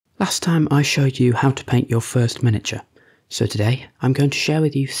Last time I showed you how to paint your first miniature, so today I'm going to share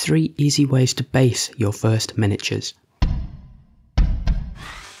with you 3 easy ways to base your first miniatures.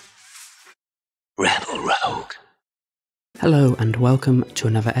 Rebel Rogue. Hello and welcome to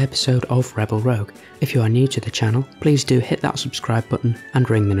another episode of Rebel Rogue. If you are new to the channel, please do hit that subscribe button and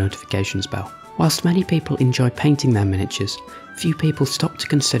ring the notifications bell. Whilst many people enjoy painting their miniatures, few people stop to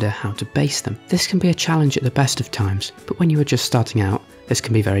consider how to base them. This can be a challenge at the best of times, but when you are just starting out, this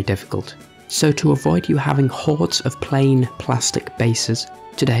can be very difficult. So to avoid you having hordes of plain plastic bases,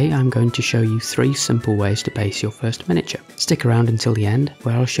 today I'm going to show you 3 simple ways to base your first miniature. Stick around until the end,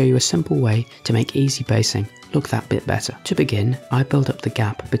 where I'll show you a simple way to make easy basing look that bit better. To begin, I build up the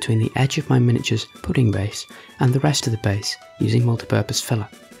gap between the edge of my miniature's pudding base and the rest of the base using multipurpose filler.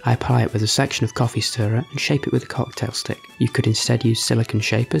 I apply it with a section of coffee stirrer and shape it with a cocktail stick. You could instead use silicone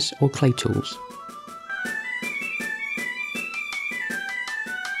shapers or clay tools.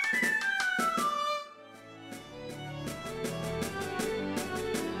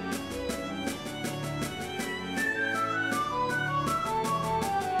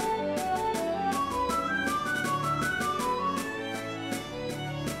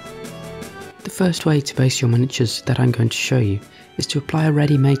 The first way to base your miniatures that I'm going to show you is to apply a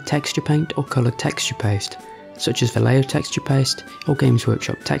ready-made texture paint or coloured texture paste, such as Vallejo texture paste or Games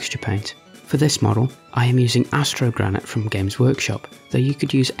Workshop texture paint. For this model, I am using Astro Granite from Games Workshop, though you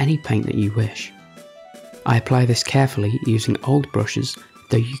could use any paint that you wish. I apply this carefully using old brushes,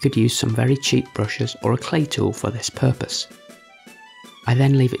 though you could use some very cheap brushes or a clay tool for this purpose. I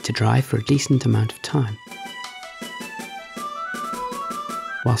then leave it to dry for a decent amount of time.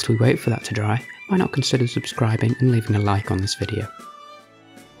 Whilst we wait for that to dry, why not consider subscribing and leaving a like on this video.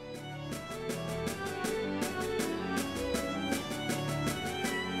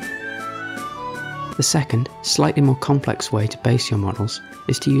 The second, slightly more complex way to base your models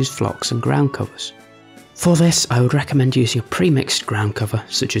is to use flocks and ground covers. For this, I would recommend using a pre-mixed ground cover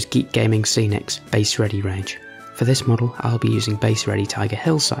such as Geek Gaming Scenics Base Ready range. For this model, I'll be using Base Ready Tiger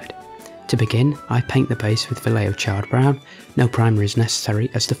Hillside. To begin, I paint the base with Vallejo Charred Brown. No primer is necessary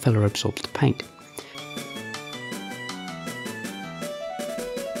as the filler absorbs the paint.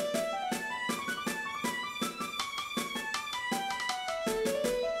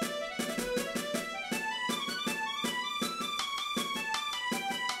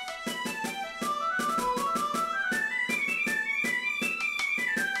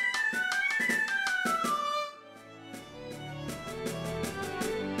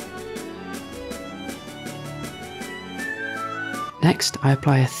 Next, I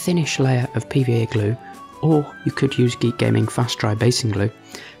apply a thinnish layer of PVA glue, or you could use Geek Gaming Fast Dry Basing Glue,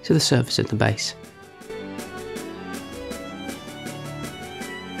 to the surface of the base.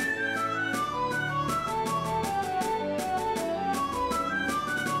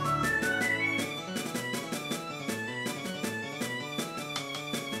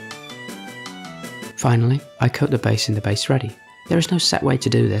 Finally, I coat the base in the Base Ready. There is no set way to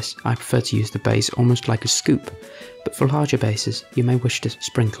do this. I prefer to use the base almost like a scoop, but for larger bases you may wish to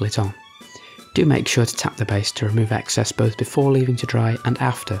sprinkle it on. Do make sure to tap the base to remove excess both before leaving to dry and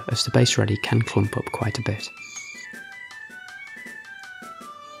after, as the Base Ready can clump up quite a bit.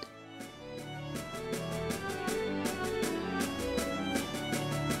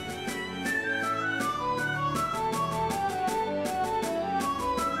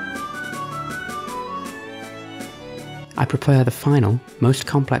 I prepare the final, most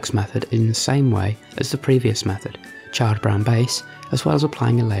complex method in the same way as the previous method, charred brown base, as well as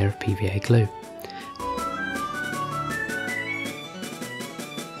applying a layer of PVA glue.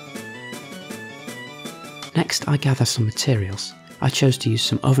 Next, I gather some materials. I chose to use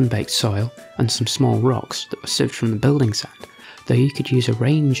some oven-baked soil and some small rocks that were sieved from the building sand, though you could use a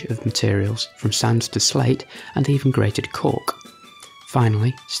range of materials from sand to slate and even grated cork.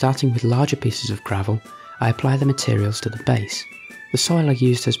 Finally, starting with larger pieces of gravel, I apply the materials to the base. The soil I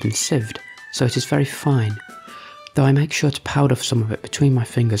used has been sieved, so it is very fine, though I make sure to powder some of it between my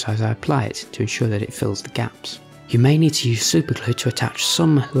fingers as I apply it to ensure that it fills the gaps. You may need to use superglue to attach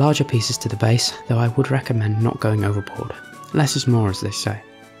some larger pieces to the base, though I would recommend not going overboard. Less is more, as they say.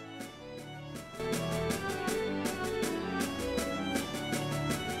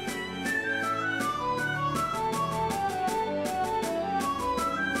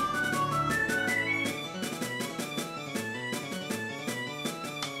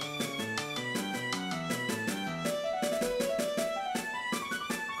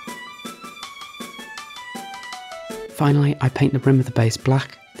 Finally, I paint the rim of the base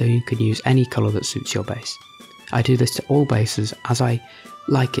black, though you can use any colour that suits your base. I do this to all bases as I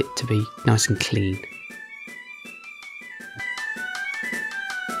like it to be nice and clean.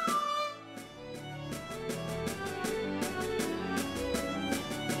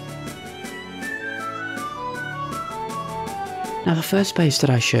 Now the first base that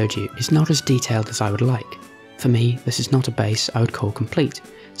I showed you is not as detailed as I would like. For me, this is not a base I would call complete,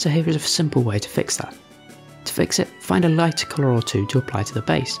 so here is a simple way to fix that. To fix it, find a lighter colour or two to apply to the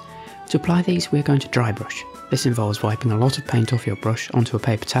base. To apply these, we are going to dry brush. This involves wiping a lot of paint off your brush onto a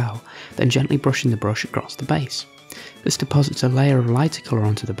paper towel, then gently brushing the brush across the base. This deposits a layer of lighter colour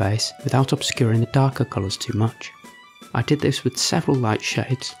onto the base without obscuring the darker colours too much. I did this with several light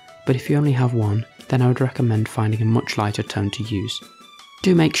shades, but if you only have one, then I would recommend finding a much lighter tone to use.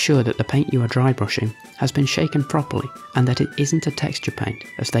 Do make sure that the paint you are dry brushing has been shaken properly and that it isn't a texture paint,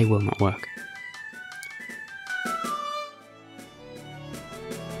 as they will not work.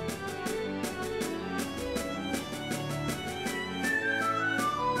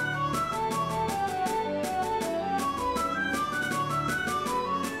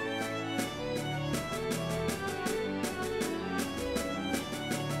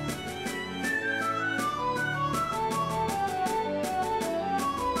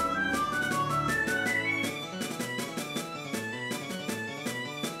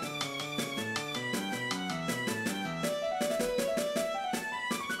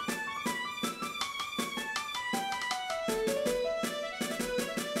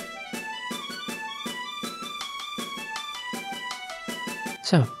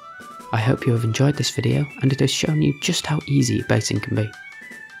 So, I hope you have enjoyed this video and it has shown you just how easy basing can be.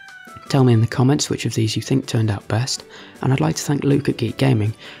 Tell me in the comments which of these you think turned out best, and I'd like to thank Luke at Geek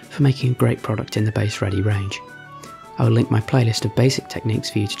Gaming for making a great product in the base ready range. I will link my playlist of basic techniques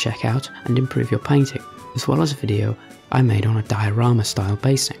for you to check out and improve your painting, as well as a video I made on a diorama style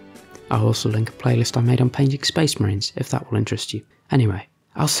basing. I'll also link a playlist I made on painting Space Marines if that will interest you. Anyway,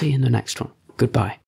 I'll see you in the next one. Goodbye.